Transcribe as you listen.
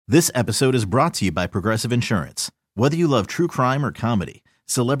This episode is brought to you by Progressive Insurance. Whether you love true crime or comedy,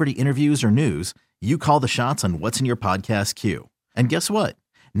 celebrity interviews or news, you call the shots on what's in your podcast queue. And guess what?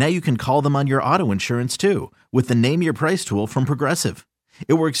 Now you can call them on your auto insurance too with the Name Your Price tool from Progressive.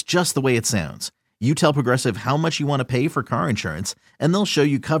 It works just the way it sounds. You tell Progressive how much you want to pay for car insurance, and they'll show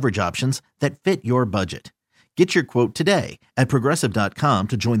you coverage options that fit your budget. Get your quote today at Progressive.com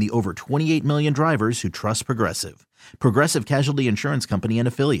to join the over 28 million drivers who trust Progressive. Progressive Casualty Insurance Company and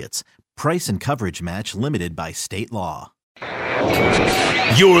Affiliates. Price and coverage match limited by state law.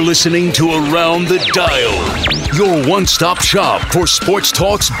 You're listening to Around the Dial, your one-stop shop for sports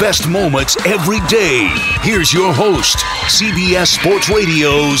talk's best moments every day. Here's your host, CBS Sports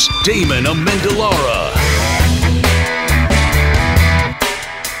Radio's Damon Amendolara.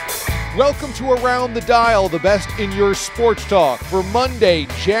 Welcome to Around the Dial, the best in your sports talk for Monday,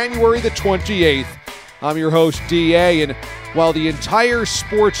 January the 28th. I'm your host, D.A., and while the entire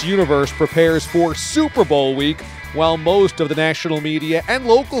sports universe prepares for Super Bowl week, while most of the national media and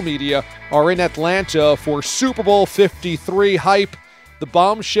local media are in Atlanta for Super Bowl 53 hype, the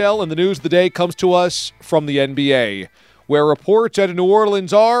bombshell and the news of the day comes to us from the NBA, where reports out of New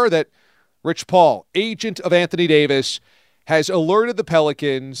Orleans are that Rich Paul, agent of Anthony Davis, has alerted the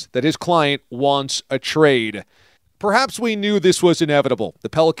Pelicans that his client wants a trade. Perhaps we knew this was inevitable. The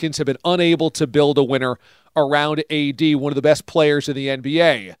Pelicans have been unable to build a winner around AD, one of the best players in the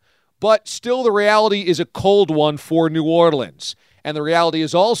NBA. But still, the reality is a cold one for New Orleans. And the reality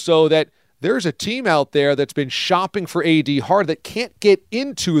is also that there's a team out there that's been shopping for AD hard that can't get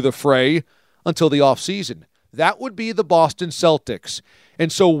into the fray until the offseason. That would be the Boston Celtics.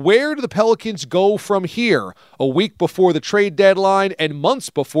 And so where do the Pelicans go from here, a week before the trade deadline and months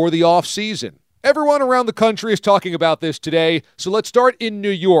before the offseason? Everyone around the country is talking about this today, so let's start in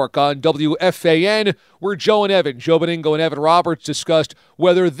New York on WFAN, where Joe Benigno and Evan Roberts discussed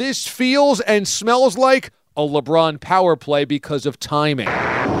whether this feels and smells like a LeBron power play because of timing.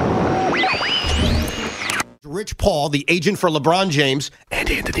 Rich Paul, the agent for LeBron James and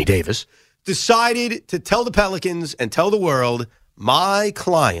Anthony Davis, decided to tell the Pelicans and tell the world, my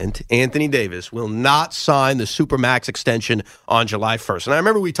client, Anthony Davis, will not sign the Supermax extension on July 1st. And I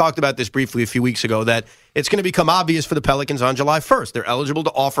remember we talked about this briefly a few weeks ago, that it's going to become obvious for the Pelicans on July 1st. They're eligible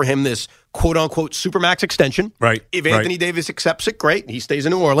to offer him this quote-unquote Supermax extension. Right. If Anthony Davis accepts it, great. He stays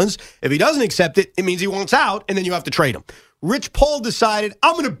in New Orleans. If he doesn't accept it, it means he wants out, and then you have to trade him. Rich Paul decided,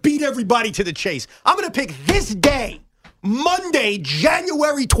 I'm going to beat everybody to the chase. I'm going to pick this day, Monday,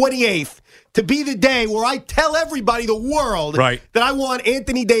 January 28th, to be the day where I tell everybody, the world, that I want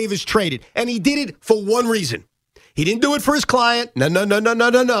Anthony Davis traded. And he did it for one reason. He didn't do it for his client. No.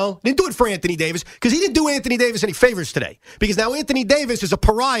 Didn't do it for Anthony Davis, because he didn't do Anthony Davis any favors today. Because now Anthony Davis is a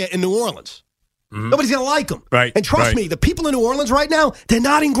pariah in New Orleans. Mm-hmm. Nobody's going to like him. Right. And trust me, the people in New Orleans right now, they're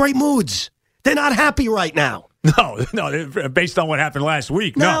not in great moods. They're not happy right now. No, based on what happened last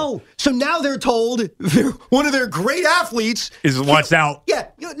week, no. So now they're told one of their great athletes is what's out. Yeah.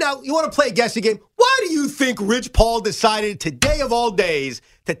 Now, you want to play a guessing game? Why do you think Rich Paul decided today of all days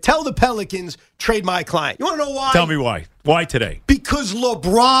to tell the Pelicans, trade my client? You want to know why? Tell me why. Why today? Because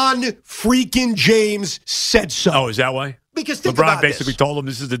LeBron freaking James said so. Oh, is that why? Because think LeBron about basically told him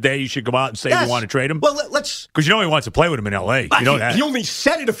this is the day you should go out and say you want to trade him? Well, let's... Because you know he wants to play with him in L.A. You know that. He only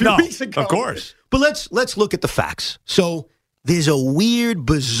said it a few weeks ago. Of course. But let's look at the facts. So there's a weird,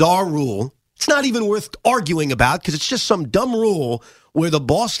 bizarre rule. It's not even worth arguing about, because it's just some dumb rule where the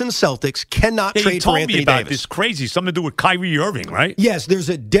Boston Celtics cannot trade for Anthony Davis. You told me about this crazy, something to do with Kyrie Irving, right? Yes, there's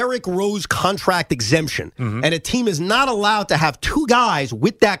a Derrick Rose contract exemption, and a team is not allowed to have two guys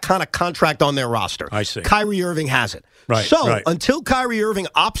with that kind of contract on their roster. I see. Kyrie Irving has it. Right. So until Kyrie Irving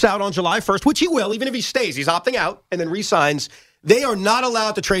opts out on July 1st, which he will, even if he stays, he's opting out and then re-signs, they are not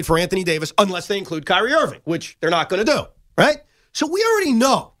allowed to trade for Anthony Davis unless they include Kyrie Irving, which they're not going to do, right? So we already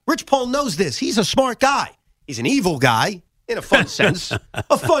know. Rich Paul knows this. He's a smart guy. He's an evil guy in a fun sense.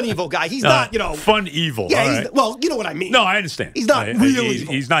 A fun, evil guy. He's not, Fun, evil. Yeah, well, you know what I mean. No, I understand. He's not real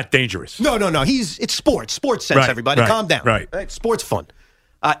evil. He's not dangerous. No. It's sports. Sports sense, everybody. Calm down. Right. Sports fun.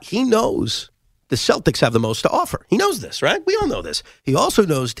 He knows the Celtics have the most to offer. He knows this, right? We all know this. He also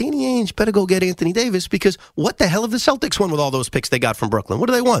knows Danny Ainge better go get Anthony Davis, because what the hell have the Celtics won with all those picks they got from Brooklyn? What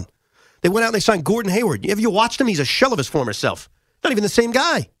do they won? They went out and they signed Gordon Hayward. Have you watched him? He's a shell of his former self. Not even the same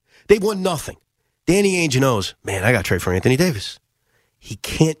guy. They've won nothing. Danny Ainge knows, man, I got to trade for Anthony Davis. He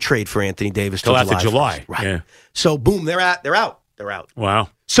can't trade for Anthony Davis till after July. Right. Yeah. So, boom, they're out. They're out. Wow.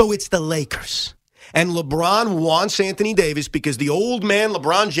 So it's the Lakers. And LeBron wants Anthony Davis because the old man,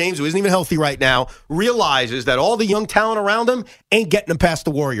 LeBron James, who isn't even healthy right now, realizes that all the young talent around him ain't getting him past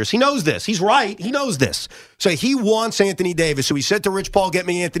the Warriors. He knows this. He's right. He knows this. So he wants Anthony Davis. So he said to Rich Paul, get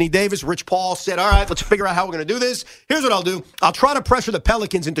me Anthony Davis. Rich Paul said, all right, let's figure out how we're going to do this. Here's what I'll do. I'll try to pressure the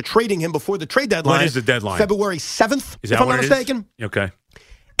Pelicans into trading him before the trade deadline. When is the deadline? February 7th, is that if I'm not mistaken. Okay.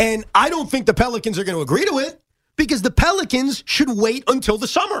 And I don't think the Pelicans are going to agree to it because the Pelicans should wait until the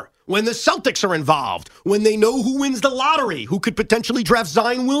summer when the Celtics are involved, when they know who wins the lottery, who could potentially draft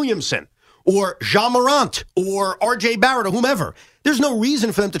Zion Williamson or Ja Morant or RJ Barrett or whomever. There's no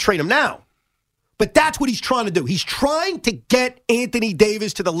reason for them to trade him now. But that's what he's trying to do. He's trying to get Anthony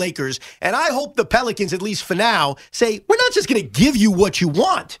Davis to the Lakers. And I hope the Pelicans, at least for now, say, we're not just going to give you what you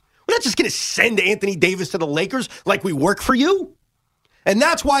want. We're not just going to send Anthony Davis to the Lakers like we work for you. And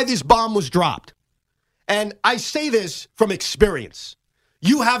that's why this bomb was dropped. And I say this from experience.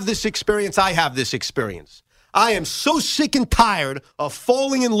 You have this experience. I have this experience. I am so sick and tired of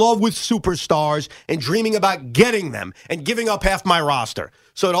falling in love with superstars and dreaming about getting them and giving up half my roster.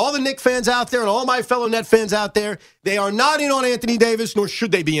 So to all the Knicks fans out there and all my fellow Net fans out there, they are not in on Anthony Davis, nor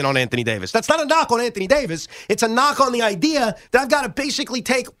should they be in on Anthony Davis. That's not a knock on Anthony Davis. It's a knock on the idea that I've got to basically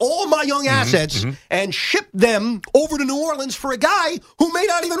take all my young assets and ship them over to New Orleans for a guy who may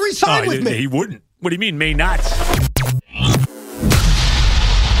not even re-sign with me. He wouldn't. What do you mean, may not?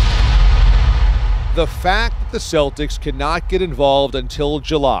 The fact that the Celtics cannot get involved until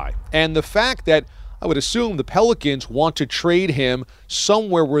July, and the fact that I would assume the Pelicans want to trade him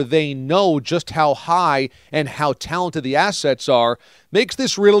somewhere where they know just how high and how talented the assets are, makes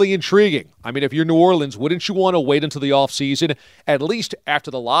this really intriguing. I mean, if you're New Orleans, wouldn't you want to wait until the offseason, at least after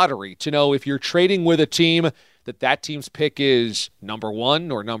the lottery, to know if you're trading with a team that team's pick is number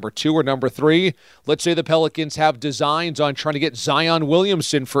 1 or number 2 or number 3? Let's say the Pelicans have designs on trying to get Zion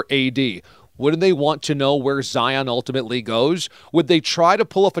Williamson for AD. Wouldn't they want to know where Zion ultimately goes? Would they try to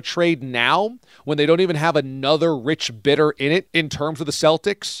pull off a trade now when they don't even have another rich bidder in it in terms of the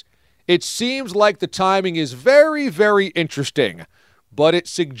Celtics? It seems like the timing is very, very interesting, but it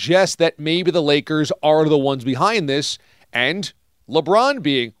suggests that maybe the Lakers are the ones behind this, and LeBron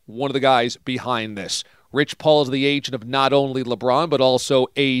being one of the guys behind this. Rich Paul is the agent of not only LeBron, but also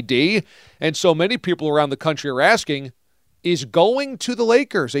AD, and so many people around the country are asking, is going to the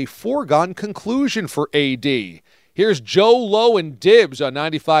Lakers a foregone conclusion for AD? Here's Joe Lowe and Dibs on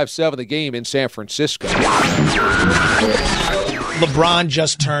 95.7 The Game in San Francisco. LeBron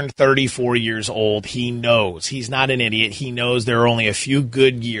just turned 34 years old. He knows. He's not an idiot. He knows there are only a few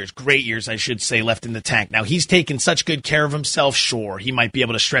good years, great years, I should say, left in the tank. Now, he's taken such good care of himself. Sure, he might be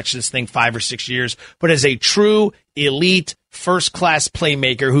able to stretch this thing 5 or 6 years, but as a true elite first-class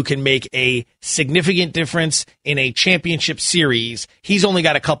playmaker who can make a significant difference in a championship series, he's only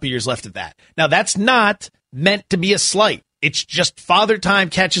got a couple years left of that. Now, that's not meant to be a slight. It's just father time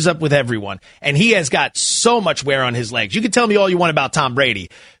catches up with everyone, and he has got so much wear on his legs. You can tell me all you want about Tom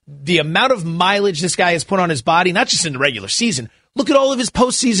Brady. The amount of mileage this guy has put on his body, not just in the regular season, look at all of his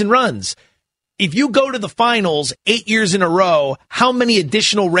postseason runs. If you go to the finals 8 years in a row, how many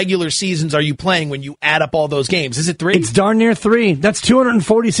additional regular seasons are you playing when you add up all those games? Is it 3? It's darn near 3. That's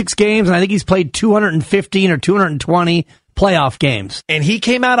 246 games, and I think he's played 215 or 220 playoff games. And he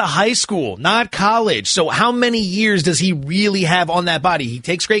came out of high school, not college. So how many years does he really have on that body? He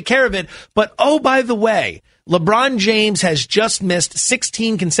takes great care of it. But, oh, by the way, LeBron James has just missed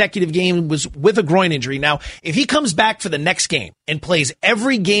 16 consecutive games with a groin injury. Now, if he comes back for the next game and plays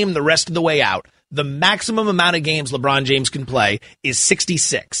every game the rest of the way out, the maximum amount of games LeBron James can play is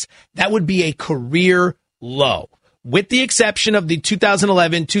 66. That would be a career low, with the exception of the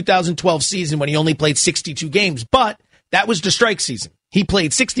 2011-2012 season when he only played 62 games. But that was the strike season. He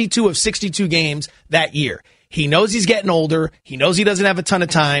played 62 of 62 games that year. He knows he's getting older. He knows he doesn't have a ton of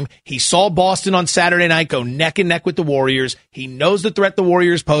time. He saw Boston on Saturday night go neck and neck with the Warriors. He knows the threat the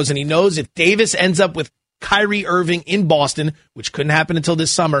Warriors pose, and he knows if Davis ends up with Kyrie Irving in Boston, which couldn't happen until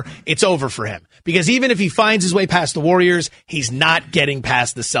this summer, it's over for him. Because even if he finds his way past the Warriors, he's not getting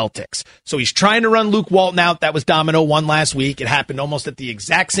past the Celtics. So he's trying to run Luke Walton out. That was Domino 1 last week. It happened almost at the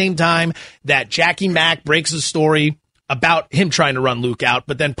exact same time that Jackie Mack breaks the story about him trying to run Luke out.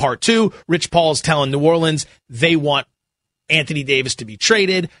 But then part 2, Rich Paul is telling New Orleans they want Anthony Davis to be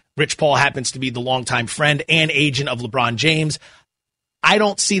traded. Rich Paul happens to be the longtime friend and agent of LeBron James. I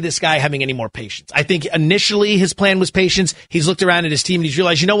don't see this guy having any more patience. I think initially his plan was patience. He's looked around at his team and he's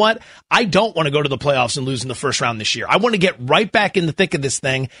realized, you know what? I don't want to go to the playoffs and lose in the first round this year. I want to get right back in the thick of this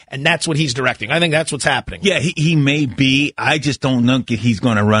thing, and that's what he's directing. I think that's what's happening. Yeah, he may be. I just don't think he's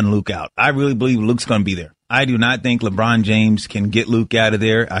going to run Luke out. I really believe Luke's going to be there. I do not think LeBron James can get Luke out of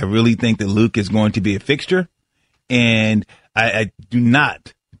there. I really think that Luke is going to be a fixture. And I do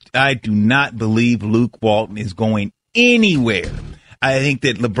not believe Luke Walton is going anywhere. I think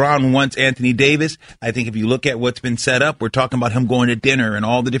that LeBron wants Anthony Davis. I think if you look at what's been set up, we're talking about him going to dinner and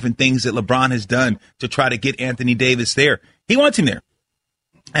all the different things that LeBron has done to try to get Anthony Davis there. He wants him there.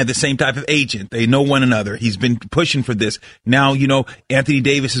 At the same type of agent. They know one another. He's been pushing for this. Now, Anthony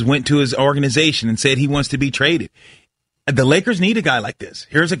Davis has went to his organization and said he wants to be traded. The Lakers need a guy like this.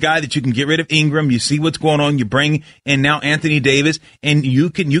 Here's a guy that you can get rid of Ingram. You see what's going on. You bring in now Anthony Davis, and you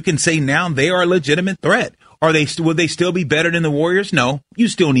can say now they are a legitimate threat. Will they still be better than the Warriors? No, you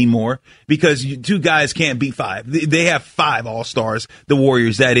still need more because two guys can't beat five. They have 5 all-stars, the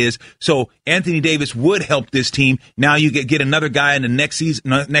Warriors, that is. So Anthony Davis would help this team. Now you get another guy in the next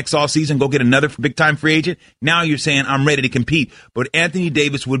offseason, go get another big-time free agent. Now you're saying, I'm ready to compete. But Anthony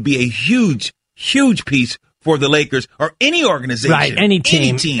Davis would be a huge, huge piece for the Lakers or any organization. Right, any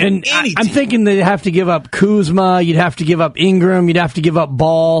team. And any I'm team. thinking they'd have to give up Kuzma, you'd have to give up Ingram, you'd have to give up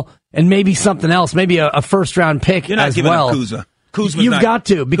Ball, and maybe something else, maybe a first-round pick You're not as giving well. up Kuzma. You've got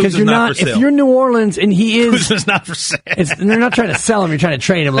to, because you're not, if you're New Orleans and he is. Kuzma's not for sale. And they're not trying to sell him, you're trying to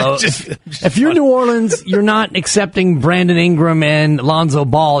trade him, Lo. If you're New Orleans, you're not accepting Brandon Ingram and Lonzo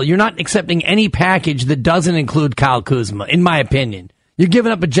Ball. You're not accepting any package that doesn't include Kyle Kuzma, in my opinion. You're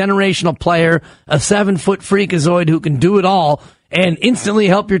giving up a generational player, a 7-foot freakazoid who can do it all and instantly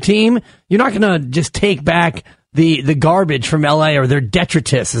help your team. You're not going to just take back the garbage from LA or their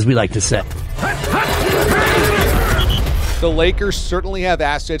detritus, as we like to say. The Lakers certainly have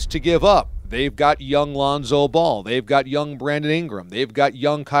assets to give up. They've got young Lonzo Ball. They've got young Brandon Ingram. They've got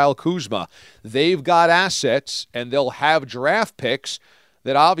young Kyle Kuzma. They've got assets, and they'll have draft picks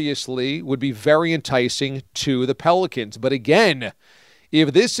that obviously would be very enticing to the Pelicans. But again,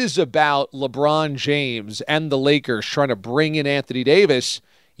 if this is about LeBron James and the Lakers trying to bring in Anthony Davis,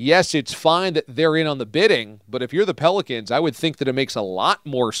 yes, it's fine that they're in on the bidding, but if you're the Pelicans, I would think that it makes a lot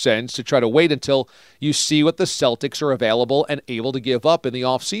more sense to try to wait until you see what the Celtics are available and able to give up in the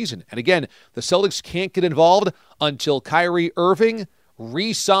offseason. And again, the Celtics can't get involved until Kyrie Irving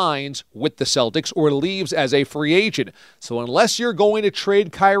re-signs with the Celtics or leaves as a free agent. So unless you're going to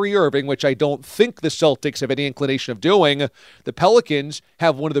trade Kyrie Irving, which I don't think the Celtics have any inclination of doing, the Pelicans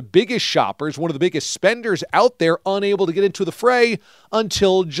have one of the biggest shoppers, one of the biggest spenders out there unable to get into the fray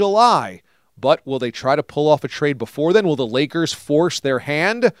until July. But will they try to pull off a trade before then? Will the Lakers force their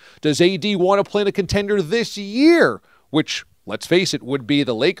hand? Does AD want to play in a contender this year? Which, let's face it, would be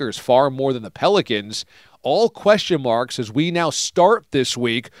the Lakers far more than the Pelicans. All question marks as we now start this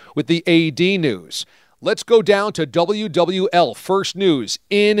week with the AD news. Let's go down to WWL First News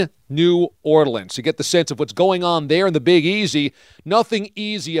in New Orleans to get the sense of what's going on there in the Big Easy. Nothing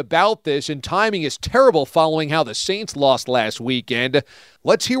easy about this, and timing is terrible following how the Saints lost last weekend.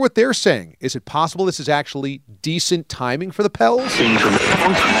 Let's hear what they're saying. Is it possible this is actually decent timing for the Pels?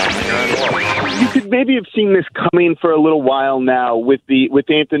 You could maybe have seen this coming for a little while now with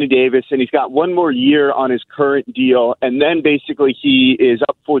Anthony Davis, and he's got one more year on his current deal, and then basically he is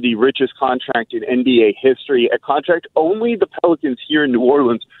up for the richest contract in NBA history, a contract only the Pelicans here in New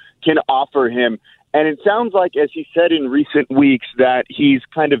Orleans can offer him. And it sounds like, as he said in recent weeks, that he's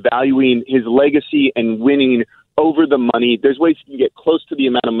kind of valuing his legacy and winning over the money. There's ways you can get close to the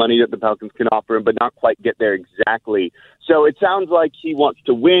amount of money that the Pelicans can offer him, but not quite get there exactly. So it sounds like he wants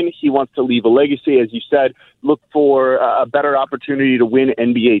to win. He wants to leave a legacy, as you said, look for a better opportunity to win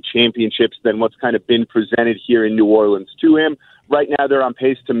NBA championships than what's kind of been presented here in New Orleans to him. Right now, they're on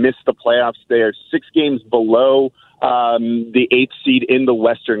pace to miss the playoffs. They are 6 games below the 8th seed in the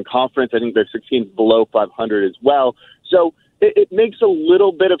Western Conference. I think they're 6 games below 500 as well. So it makes a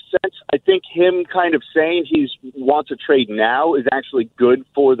little bit of sense. I think him kind of saying he wants a trade now is actually good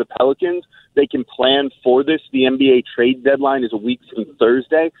for the Pelicans. They can plan for this. The NBA trade deadline is a week from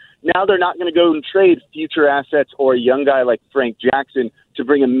Thursday. Now they're not going to go and trade future assets or a young guy like Frank Jackson to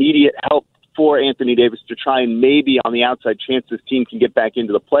bring immediate help for Anthony Davis to try and maybe on the outside chance this team can get back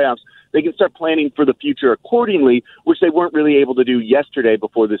into the playoffs. They can start planning for the future accordingly, which they weren't really able to do yesterday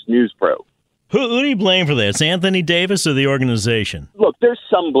before this news broke. Who do you blame for this, Anthony Davis or the organization? Look, there's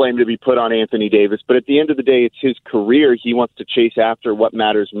some blame to be put on Anthony Davis, but at the end of the day, it's his career. He wants to chase after what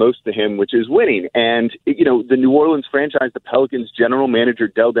matters most to him, which is winning. And, you know, the New Orleans franchise, the Pelicans general manager,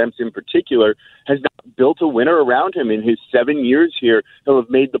 Dell Demps in particular, has not built a winner around him. In his 7 years here, he'll have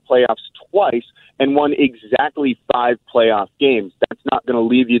made the playoffs twice and won exactly 5 playoff games. That's not going to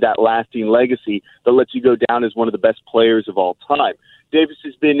leave you that lasting legacy that lets you go down as one of the best players of all time. Davis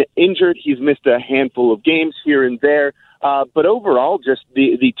has been injured. He's missed a handful of games here and there. But overall, just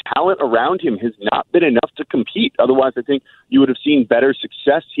the talent around him has not been enough to compete. Otherwise, I think you would have seen better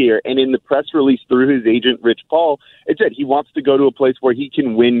success here. And in the press release through his agent, Rich Paul, it said he wants to go to a place where he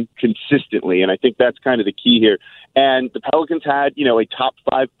can win consistently. And I think that's kind of the key here. And the Pelicans had, a top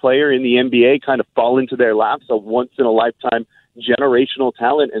 5 player in the NBA kind of fall into their laps, a once-in-a-lifetime generational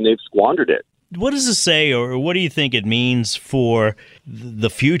talent, and they've squandered it. What does it say, or what do you think it means for the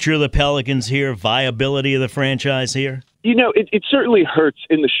future of the Pelicans here, viability of the franchise here? It certainly hurts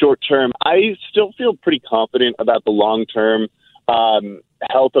in the short term. I still feel pretty confident about the long-term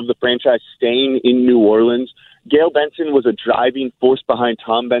health of the franchise staying in New Orleans. Gail Benson was a driving force behind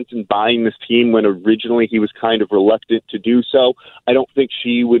Tom Benson buying this team when originally he was kind of reluctant to do so. I don't think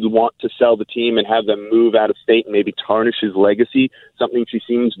she would want to sell the team and have them move out of state and maybe tarnish his legacy, something she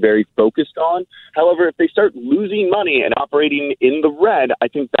seems very focused on. However, if they start losing money and operating in the red, I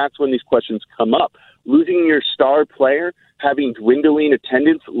think that's when these questions come up. Losing your star player, having dwindling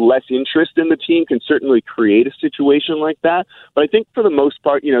attendance, less interest in the team can certainly create a situation like that. But I think for the most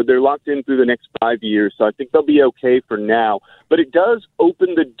part, they're locked in through the next 5 years, so I think they'll be okay for now. But it does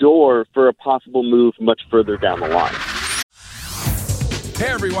open the door for a possible move much further down the line. Hey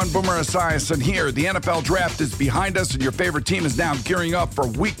everyone, Boomer Esiason here. The NFL Draft is behind us and your favorite team is now gearing up for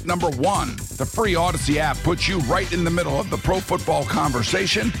week number 1. The free Odyssey app puts you right in the middle of the pro football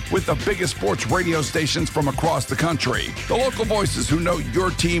conversation with the biggest sports radio stations from across the country. The local voices who know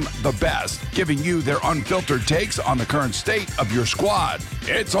your team the best, giving you their unfiltered takes on the current state of your squad.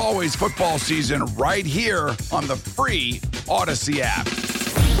 It's always football season right here on the free Odyssey app.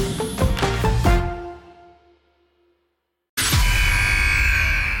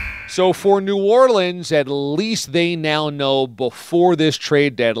 So for New Orleans, at least they now know before this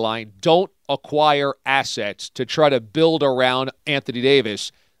trade deadline, don't acquire assets to try to build around Anthony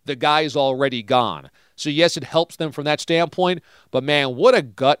Davis. The guy's already gone. So yes, it helps them from that standpoint, but man, what a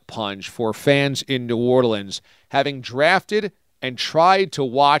gut punch for fans in New Orleans, having drafted and tried to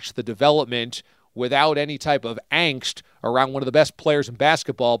watch the development without any type of angst around one of the best players in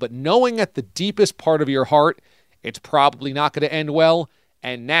basketball, but knowing at the deepest part of your heart, it's probably not going to end well.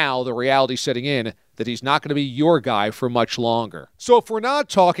 And now the reality setting in that he's not going to be your guy for much longer. So if we're not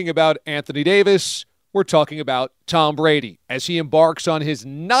talking about Anthony Davis, we're talking about Tom Brady as he embarks on his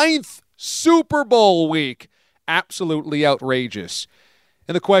 9th Super Bowl week. Absolutely outrageous.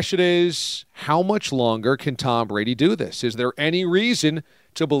 And the question is, how much longer can Tom Brady do this? Is there any reason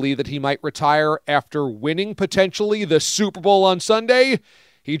to believe that he might retire after winning potentially the Super Bowl on Sunday?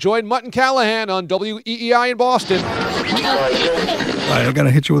 He joined Mutton Callahan on WEEI in Boston. All right, I'm going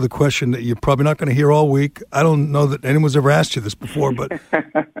to hit you with a question that you're probably not going to hear all week. I don't know that anyone's ever asked you this before, but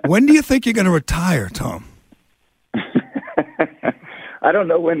when do you think you're going to retire, Tom? I don't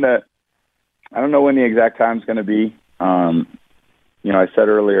know when the exact time's going to be. I said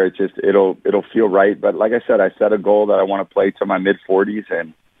earlier, it'll feel right. But like I said, I set a goal that I want to play till my mid-40s,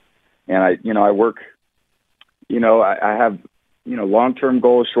 and I work. I have long-term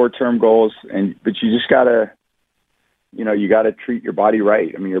goals, short-term goals, but you just gotta. You got to treat your body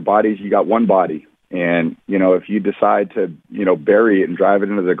right. I mean, you got one body. And, if you decide to, bury it and drive it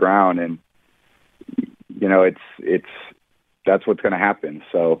into the ground and, that's what's going to happen.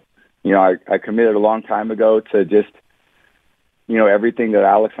 So, I committed a long time ago to just, everything that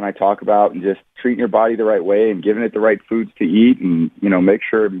Alex and I talk about and just treating your body the right way and giving it the right foods to eat and, make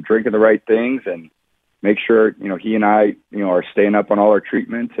sure I'm drinking the right things and make sure, he and I, are staying up on all our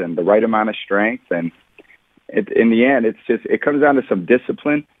treatments and the right amount of strength. And, in the end, it comes down to some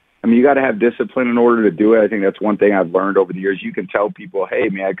discipline. I mean, you got to have discipline in order to do it. I think that's one thing I've learned over the years. You can tell people, hey,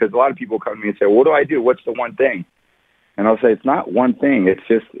 man, because a lot of people come to me and say, what do I do? What's the one thing? And I'll say, it's not one thing.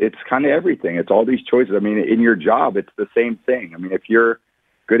 It's kind of everything. It's all these choices. I mean, in your job, it's the same thing. I mean, if you're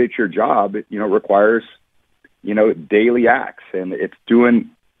good at your job, it requires, daily acts. And it's doing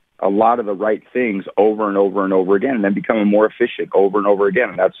a lot of the right things over and over and over again and then becoming more efficient over and over again.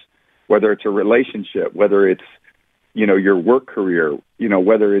 And that's whether it's a relationship, whether it's, your work career,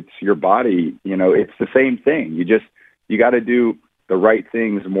 whether it's your body, it's the same thing. You got to do the right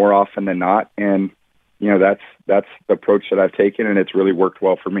things more often than not. And, that's the approach that I've taken, and it's really worked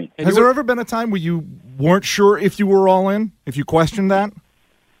well for me. Has there ever been a time where you weren't sure if you were all in, if you questioned that?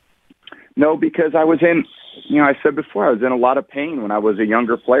 No, because I was in, I said before, I was in a lot of pain when I was a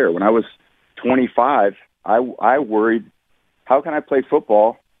younger player. When I was 25, I worried, how can I play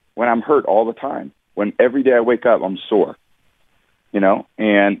football when I'm hurt all the time, when every day I wake up, I'm sore,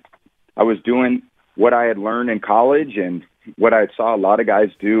 and I was doing what I had learned in college and what I saw a lot of guys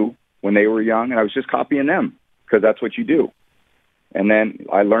do when they were young, and I was just copying them because that's what you do. And then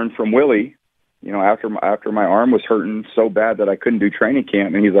I learned from Willie, you know, after my arm was hurting so bad that I couldn't do training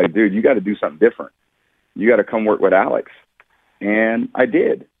camp, and he's like, dude, you got to do something different. You got to come work with Alex. And I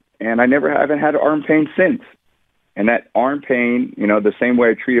did. And I haven't had arm pain since. And that arm pain, you know, the same way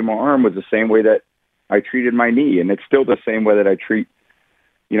I treated my arm was the same way that I treated my knee. And it's still the same way that I treat,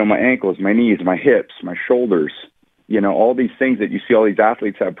 you know, my ankles, my knees, my hips, my shoulders, you know, all these things that you see all these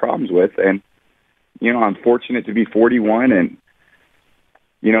athletes have problems with. And, you know, I'm fortunate to be 41 and,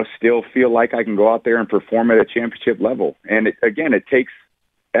 you know, still feel like I can go out there and perform at a championship level. And again, it takes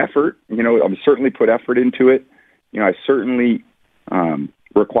effort. You know, I'm certainly put effort into it. You know, I certainly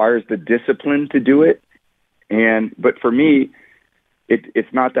requires the discipline to do it. But for me,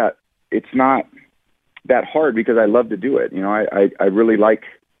 it's not that hard because I love to do it. You know, I really like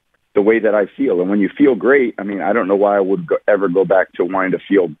the way that I feel. And when you feel great, I mean, I don't know why I would ever go back to wanting to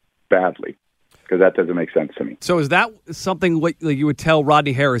feel badly, because that doesn't make sense to me. So is that something like you would tell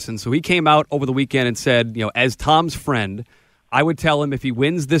Rodney Harrison? So he came out over the weekend and said, you know, as Tom's friend, I would tell him if he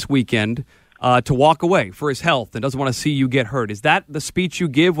wins this weekend to walk away for his health and doesn't want to see you get hurt. Is that the speech you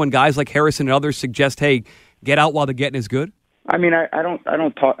give when guys like Harrison and others suggest, hey, get out while the getting is good? I mean, I don't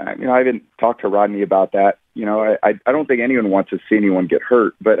talk. You know, I haven't talked to Rodney about that. You know, I don't think anyone wants to see anyone get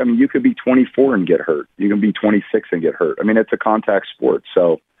hurt. But I mean, you could be 24 and get hurt. You can be 26 and get hurt. I mean, it's a contact sport,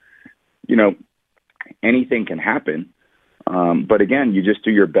 so you know, anything can happen. But again, you just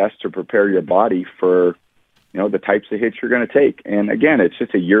do your best to prepare your body for, you know, the types of hits you're going to take. And again, it's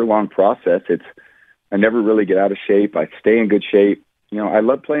just a year-long process. I never really get out of shape. I stay in good shape. You know, I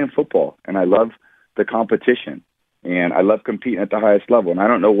love playing football and I love the competition and I love competing at the highest level. And I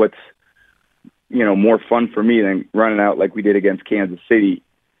don't know what's, you know, more fun for me than running out like we did against Kansas City,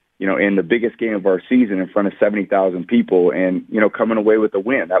 you know, in the biggest game of our season in front of 70,000 people and, you know, coming away with a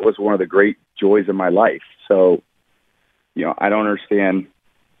win. That was one of the great joys of my life. So, you know, I don't understand,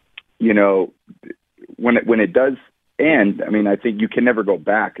 you know, when it does end, I mean, I think you can never go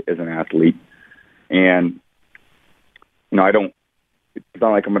back as an athlete. And, you know, it's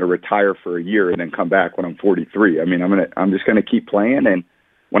not like I'm going to retire for a year and then come back when I'm 43. I mean, I'm just going to keep playing. And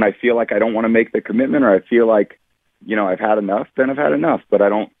when I feel like I don't want to make the commitment or I feel like, you know, I've had enough, then I've had enough. But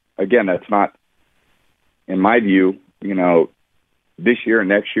again, that's not, in my view, you know, this year and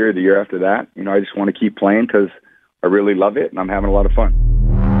next year, the year after that, you know, I just want to keep playing because I really love it and I'm having a lot of fun.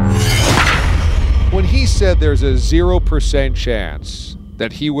 When he said there's a 0% chance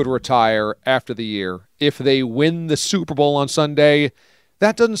that he would retire after the year if they win the Super Bowl on Sunday,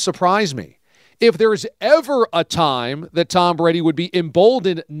 that doesn't surprise me. If there's ever a time that Tom Brady would be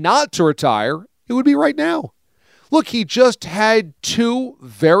emboldened not to retire, it would be right now. Look, he just had 2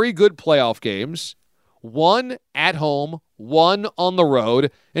 very good playoff games, one at home, one on the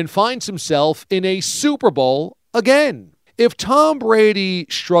road, and finds himself in a Super Bowl again. If Tom Brady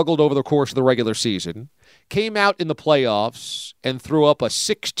struggled over the course of the regular season, came out in the playoffs and threw up a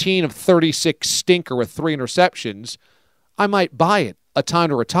 16 of 36 stinker with 3 interceptions, I might buy it, a time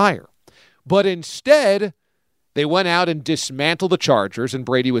to retire. But instead, they went out and dismantled the Chargers, and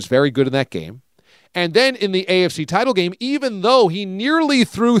Brady was very good in that game. And then in the AFC title game, even though he nearly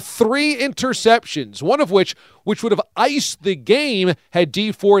threw 3 interceptions, one of which would have iced the game had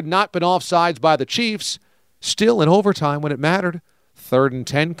Dee Ford not been offsides by the Chiefs, still in overtime when it mattered, 3rd and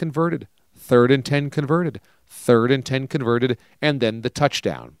 10 converted, 3rd and 10 converted, 3rd and 10 converted, and then the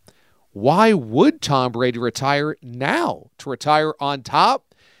touchdown. Why would Tom Brady retire now? To retire on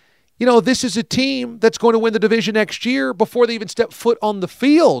top? You know, this is a team that's going to win the division next year before they even step foot on the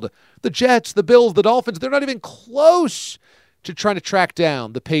field. The Jets, the Bills, the Dolphins, they're not even close to trying to track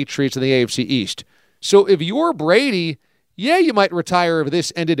down the Patriots in the AFC East. So if you're Brady, yeah, you might retire if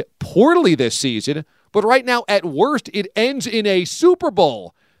this ended poorly this season, but right now, at worst, it ends in a Super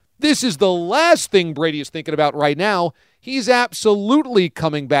Bowl. This is the last thing Brady is thinking about right now. He's absolutely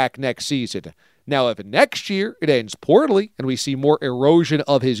coming back next season. Now, if next year it ends poorly and we see more erosion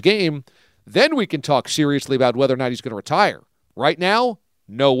of his game, then we can talk seriously about whether or not he's going to retire. Right now,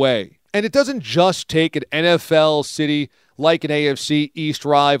 no way. And it doesn't just take an NFL city like an AFC East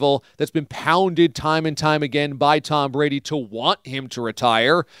rival that's been pounded time and time again by Tom Brady to want him to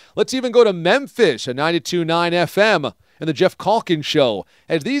retire. Let's even go to Memphis at 92.9 FM and the Jeff Calkins Show,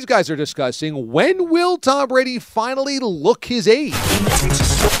 as these guys are discussing when will Tom Brady finally look his age.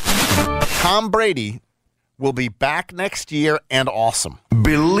 Tom Brady will be back next year and awesome.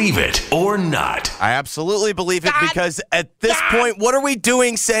 Believe it or not. I absolutely believe it because at this point, what are we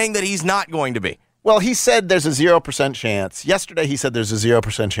doing saying that he's not going to be? Well, he said there's a 0% chance. Yesterday, he said there's a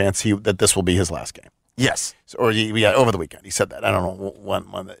 0% chance that this will be his last game. Yes. Over the weekend, he said that. I don't know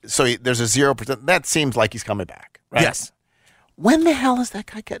when. So there's a 0%. That seems like he's coming back, right? Yes. When the hell is that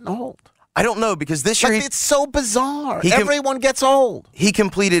guy getting old? I don't know, because this year it's so bizarre. Everyone gets old. He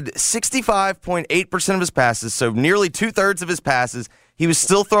completed 65.8% of his passes, so nearly 2/3 of his passes. He was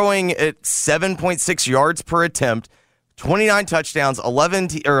still throwing at 7.6 yards per attempt, 29 touchdowns, 11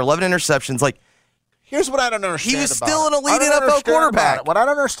 interceptions. Like, here's what I don't understand. He was about still it. an elite NFL quarterback. What I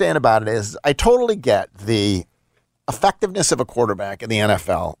don't understand about it is I totally get the effectiveness of a quarterback in the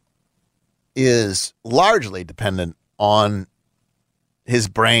NFL is largely dependent on his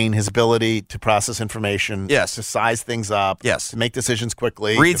brain, his ability to process information, to size things up, to make decisions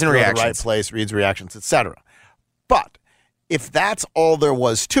quickly, reads to and throw reactions, the right place, reads reactions, etc. But if that's all there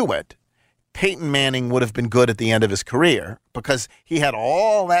was to it, Peyton Manning would have been good at the end of his career because he had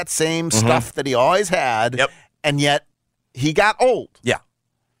all that same stuff that he always had, and yet he got old. Yeah.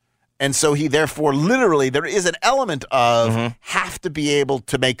 And so he therefore literally, there is an element of have to be able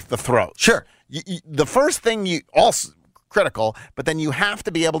to make the throws. Sure. The first thing you also critical, but then you have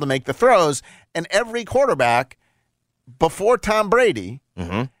to be able to make the throws. And every quarterback before Tom Brady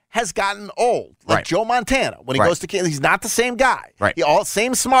has gotten old. Like Joe Montana, when he goes to Kansas, he's not the same guy. Right.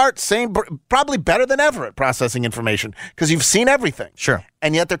 Same smart, probably better than ever at processing information because you've seen everything. Sure.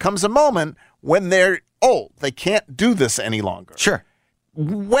 And yet there comes a moment when they're old. They can't do this any longer. Sure.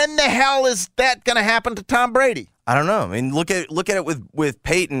 When the hell is that going to happen to Tom Brady? I don't know. I mean, look at it with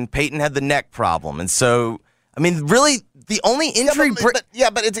Peyton. Peyton had the neck problem, and so I mean, really, the only injury. But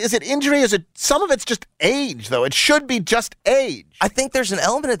is it injury? Is it some of it's just age though? It should be just age. I think there's an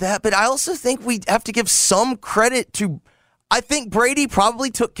element of that, but I also think we have to give some credit to. I think Brady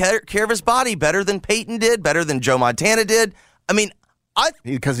probably took care of his body better than Peyton did, better than Joe Montana did. I mean,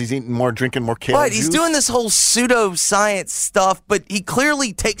 because he's eating more, drinking more kale right, juice. He's doing this whole pseudoscience stuff, but he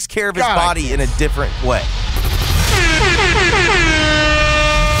clearly takes care of his body in a different way.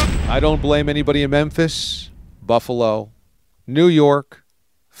 I don't blame anybody in Memphis, Buffalo, New York,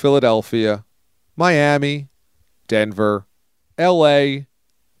 Philadelphia, Miami, Denver, L.A.,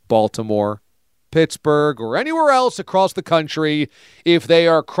 Baltimore, Pittsburgh, or anywhere else across the country if they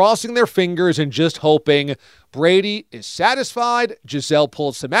are crossing their fingers and just hoping Brady is satisfied, Giselle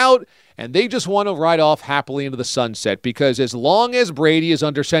pulls him out, and they just want to ride off happily into the sunset because as long as Brady is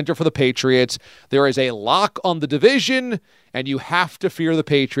under center for the Patriots, there is a lock on the division, and you have to fear the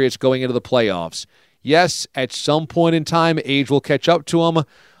Patriots going into the playoffs. Yes, at some point in time, age will catch up to them.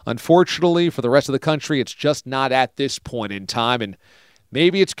 Unfortunately, for the rest of the country, it's just not at this point in time, and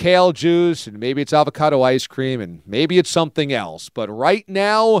maybe it's kale juice, and maybe it's avocado ice cream, and maybe it's something else. But right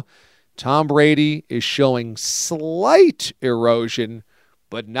now, Tom Brady is showing slight erosion,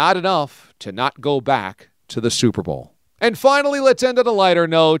 but not enough to not go back to the Super Bowl. And finally, let's end on a lighter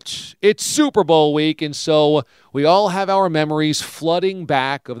note. It's Super Bowl week, and so we all have our memories flooding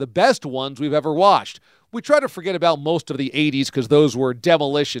back of the best ones we've ever watched. We try to forget about most of the 80s because those were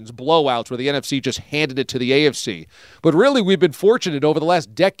demolitions, blowouts, where the NFC just handed it to the AFC. But really, we've been fortunate over the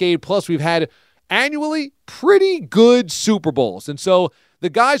last decade plus. We've had annually pretty good Super Bowls. And so the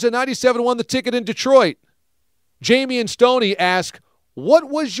guys at 97 won the ticket in Detroit. Jamie and Stoney ask, what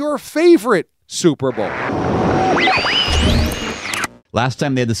was your favorite Super Bowl? Last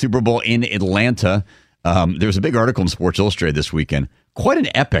time they had the Super Bowl in Atlanta, there was a big article in Sports Illustrated this weekend. Quite an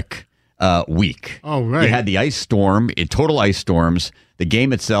epic week. Oh, right. You had the ice storm, total ice storms. The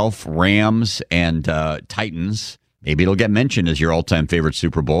game itself, Rams and Titans. Maybe it'll get mentioned as your all-time favorite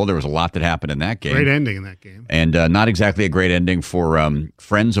Super Bowl. There was a lot that happened in that game. Great ending in that game. And not exactly a great ending for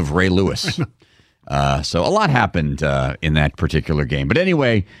friends of Ray Lewis. So a lot happened in that particular game. But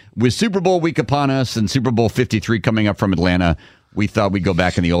anyway, with Super Bowl week upon us and Super Bowl 53 coming up from Atlanta, we thought we'd go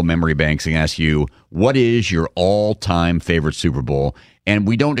back in the old memory banks and ask you, what is your all-time favorite Super Bowl? And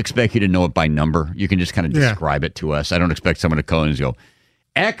we don't expect you to know it by number. You can just kind of describe it to us. I don't expect someone to call and go,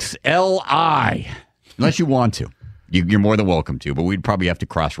 XLI, unless you want to. You're more than welcome to, but we'd probably have to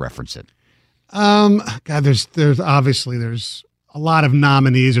cross-reference it. God, there's obviously a lot of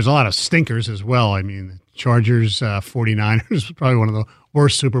nominees. There's a lot of stinkers as well. I mean, Chargers, 49ers was probably one of the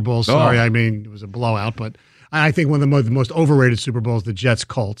worst Super Bowls. Sorry, I mean, it was a blowout, but I think one of the most overrated Super Bowls, the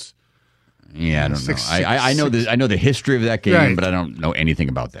Jets-Colts. Yeah, I don't know. I know the history of that game, right, but I don't know anything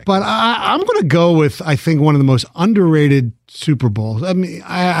about that. But I'm going to go with, I think, one of the most underrated Super Bowls. I mean,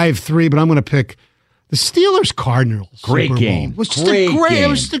 I have three, but I'm going to pick the Steelers-Cardinals. Great game. It was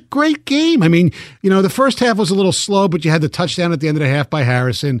just a great game. I mean, the first half was a little slow, but you had the touchdown at the end of the half by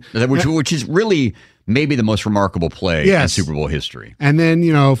Harrison. Which is really maybe the most remarkable play in Super Bowl history. And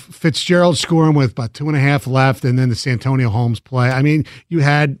then, Fitzgerald scoring with about 2.5 left, and then the Santonio Holmes play. I mean, you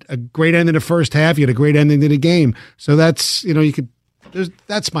had a great end in the first half. You had a great ending to the game. So that's, I think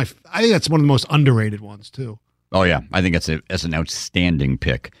that's one of the most underrated ones, too. Oh, yeah. I think that's an outstanding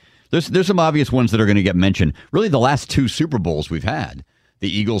pick. There's some obvious ones that are going to get mentioned. Really, the last 2 Super Bowls we've had, the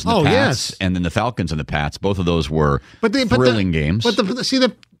Eagles and the Pats, and then the Falcons and the Pats, both of those were thrilling games. But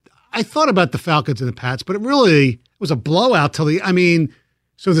I thought about the Falcons and the Pats, but it really was a blowout till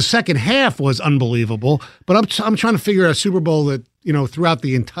so the second half was unbelievable. But I'm trying to figure out a Super Bowl that, throughout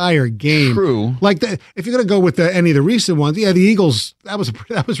the entire game. True. Like if you're going to go with any of the recent ones, the Eagles, that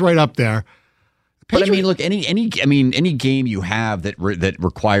was right up there. But look, any game you have that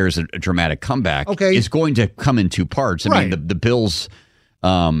requires a dramatic comeback is going to come in 2 parts. I mean, the Bills,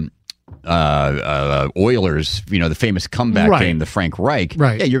 Oilers, the famous comeback game, the Frank Reich.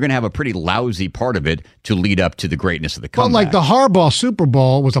 Right. Yeah, you're going to have a pretty lousy part of it to lead up to the greatness of the comeback. Well, like the Harbaugh Super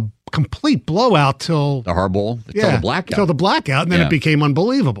Bowl was a complete blowout till the till the blackout, and then it became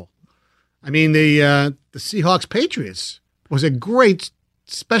unbelievable. I mean, the Seahawks Patriots was a great.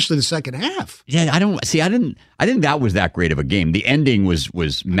 Especially the second half. Yeah, I didn't think that was that great of a game. The ending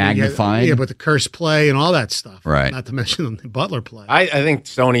was magnified. Yeah, but the curse play and all that stuff. Right. Not to mention the Butler play. I think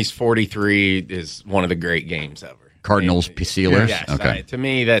Sony's 43 is one of the great games ever. Cardinals, Steelers? Yes. Okay. To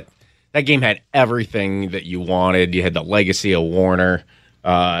me, that game had everything that you wanted. You had the legacy of Warner.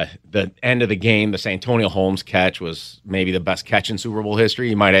 The end of the game, the Santonio Holmes catch was maybe the best catch in Super Bowl history.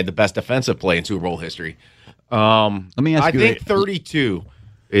 You might have had the best defensive play in Super Bowl history. Let me ask you. I think 32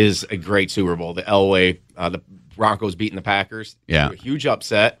 is a great Super Bowl. The Elway, the Broncos beating the Packers. Yeah. A huge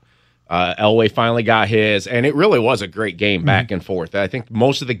upset. Elway finally got his, and it really was a great game back and forth. I think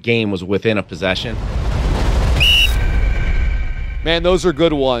most of the game was within a possession. Man, those are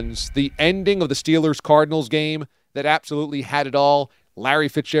good ones. The ending of the Steelers-Cardinals game that absolutely had it all. Larry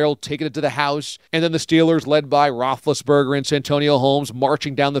Fitzgerald taking it to the house, and then the Steelers, led by Roethlisberger and Santonio Holmes,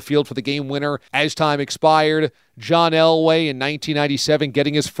 marching down the field for the game winner as time expired. John Elway in 1997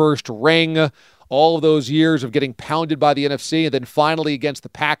 getting his first ring. All of those years of getting pounded by the NFC, and then finally against the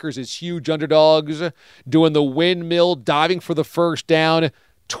Packers as huge underdogs, doing the windmill, diving for the first down,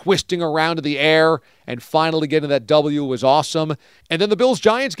 twisting around in the air, and finally getting that W was awesome. And then the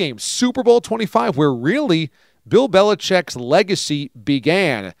Bills-Giants game, Super Bowl 25, where really Bill Belichick's legacy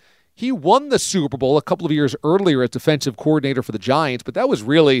began. He won the Super Bowl a couple of years earlier as defensive coordinator for the Giants, but that was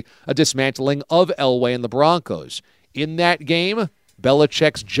really a dismantling of Elway and the Broncos. In that game,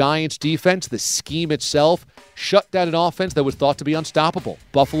 Belichick's Giants defense, the scheme itself, shut down an offense that was thought to be unstoppable,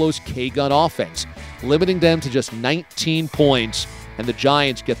 Buffalo's K-Gun offense, limiting them to just 19 points, and the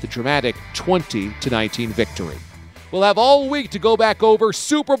Giants get the dramatic 20-19 victory. We'll have all week to go back over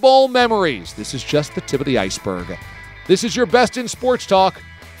Super Bowl memories. This is just the tip of the iceberg. This is your Best in Sports Talk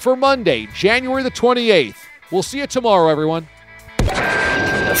for Monday, January the 28th. We'll see you tomorrow, everyone.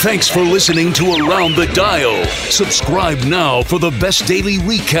 Thanks for listening to Around the Dial. Subscribe now for the best daily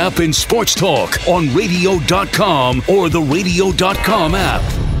recap in sports talk on radio.com or the radio.com app.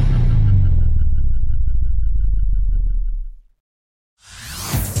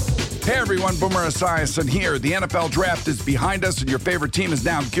 Hey everyone, Boomer Esiason here. The NFL Draft is behind us and your favorite team is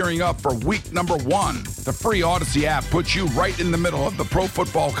now gearing up for week number 1. The free Odyssey app puts you right in the middle of the pro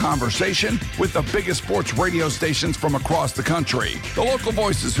football conversation with the biggest sports radio stations from across the country. The local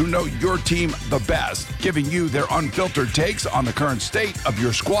voices who know your team the best, giving you their unfiltered takes on the current state of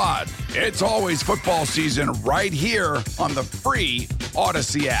your squad. It's always football season right here on the free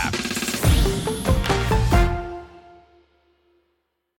Odyssey app.